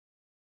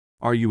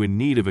Are you in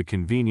need of a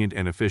convenient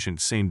and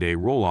efficient same-day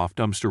roll-off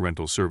dumpster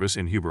rental service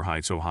in Huber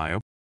Heights, Ohio?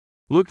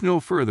 Look no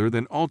further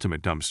than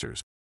Ultimate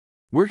Dumpsters.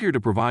 We're here to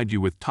provide you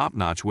with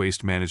top-notch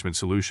waste management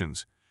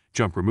solutions,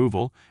 jump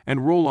removal,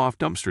 and roll-off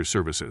dumpster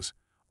services,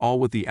 all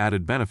with the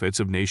added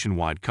benefits of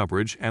nationwide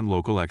coverage and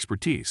local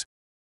expertise.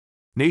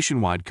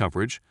 Nationwide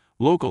coverage,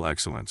 local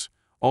excellence.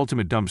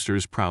 Ultimate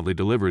Dumpsters proudly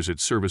delivers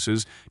its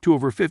services to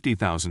over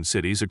 50,000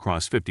 cities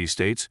across 50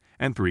 states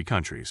and 3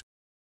 countries.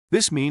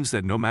 This means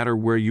that no matter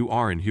where you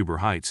are in Huber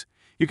Heights,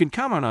 you can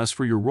count on us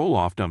for your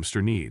roll-off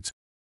dumpster needs.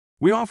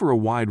 We offer a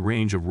wide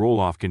range of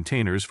roll-off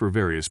containers for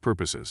various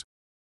purposes.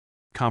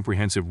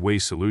 Comprehensive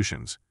waste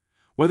solutions.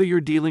 Whether you're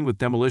dealing with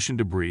demolition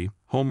debris,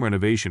 home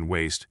renovation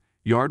waste,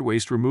 yard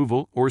waste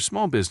removal, or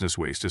small business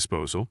waste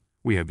disposal,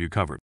 we have you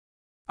covered.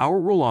 Our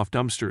roll-off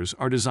dumpsters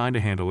are designed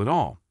to handle it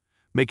all,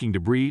 making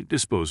debris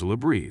disposal a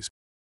breeze.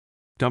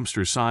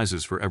 Dumpster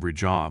sizes for every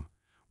job.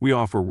 We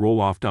offer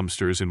roll-off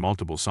dumpsters in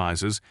multiple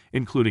sizes,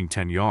 including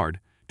 10-yard,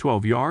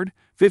 12-yard,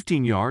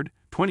 15-yard,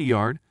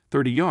 20-yard,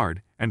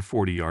 30-yard, and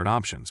 40-yard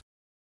options.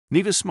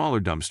 Need a smaller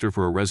dumpster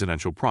for a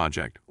residential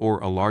project or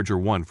a larger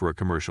one for a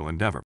commercial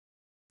endeavor?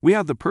 We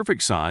have the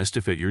perfect size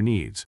to fit your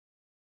needs.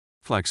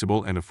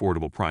 Flexible and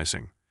affordable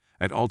pricing.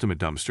 At Ultimate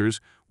Dumpsters,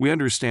 we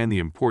understand the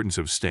importance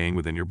of staying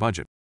within your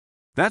budget.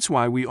 That's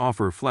why we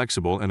offer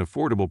flexible and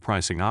affordable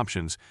pricing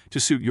options to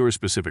suit your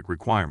specific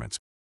requirements.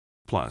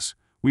 Plus,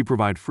 we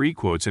provide free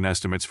quotes and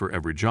estimates for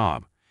every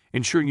job,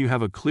 ensuring you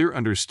have a clear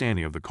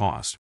understanding of the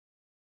cost.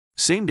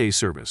 Same-day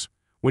service.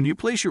 When you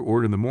place your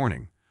order in the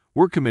morning,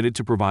 we're committed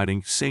to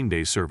providing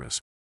same-day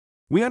service.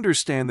 We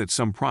understand that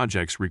some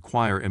projects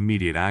require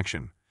immediate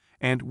action,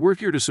 and we're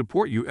here to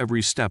support you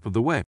every step of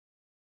the way.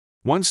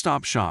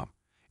 One-stop shop.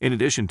 In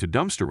addition to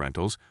dumpster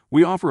rentals,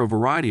 we offer a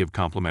variety of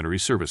complementary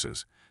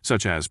services,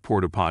 such as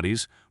porta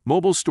potties,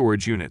 mobile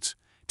storage units,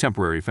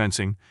 temporary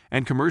fencing,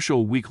 and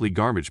commercial weekly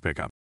garbage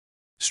pickup.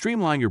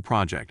 Streamline your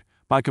project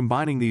by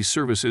combining these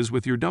services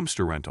with your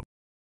dumpster rental.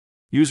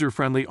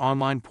 User-friendly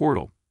online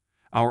portal.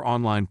 Our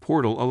online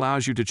portal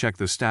allows you to check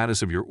the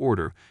status of your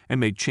order and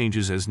make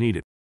changes as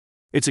needed.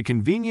 It's a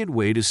convenient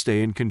way to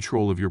stay in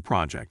control of your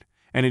project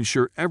and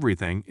ensure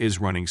everything is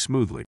running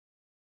smoothly.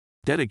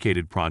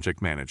 Dedicated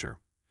project manager.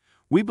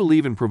 We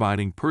believe in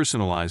providing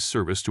personalized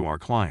service to our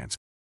clients.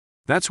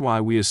 That's why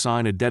we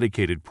assign a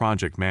dedicated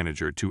project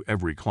manager to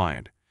every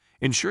client,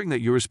 ensuring that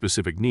your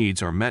specific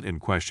needs are met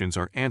and questions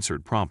are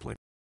answered promptly.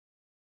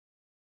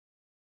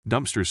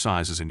 Dumpster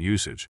sizes and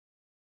usage.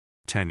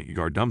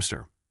 10-yard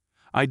dumpster.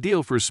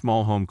 Ideal for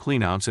small home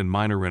cleanouts and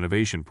minor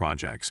renovation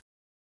projects.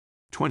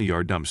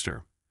 20-yard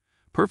dumpster.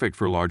 Perfect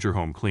for larger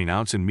home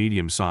cleanouts and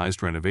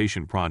medium-sized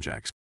renovation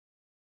projects.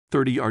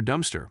 30-yard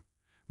dumpster.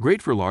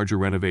 Great for larger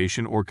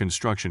renovation or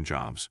construction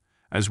jobs,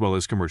 as well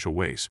as commercial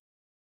waste.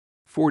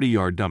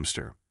 40-yard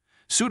dumpster.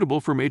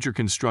 Suitable for major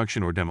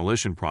construction or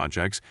demolition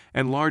projects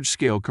and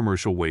large-scale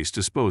commercial waste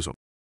disposal.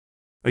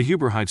 A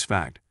Huber Heights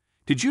fact.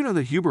 Did you know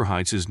that Huber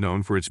Heights is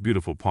known for its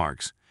beautiful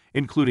parks,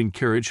 including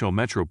Carriage Hill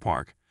Metro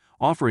Park,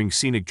 offering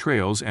scenic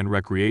trails and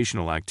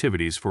recreational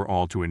activities for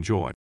all to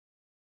enjoy?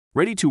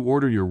 Ready to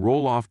order your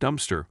roll-off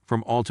dumpster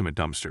from Ultimate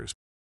Dumpsters?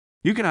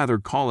 You can either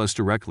call us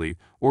directly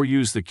or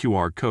use the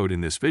QR code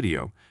in this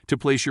video to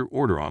place your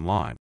order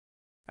online.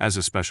 As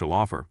a special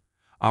offer,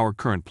 our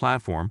current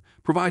platform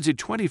provides a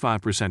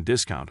 25%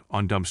 discount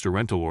on dumpster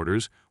rental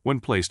orders when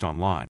placed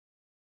online.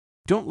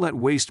 Don't let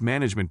waste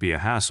management be a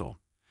hassle.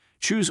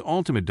 Choose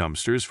Ultimate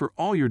Dumpsters for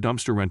all your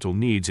dumpster rental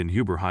needs in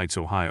Huber Heights,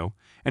 Ohio,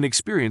 and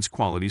experience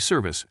quality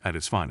service at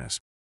its finest.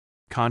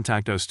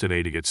 Contact us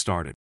today to get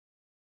started.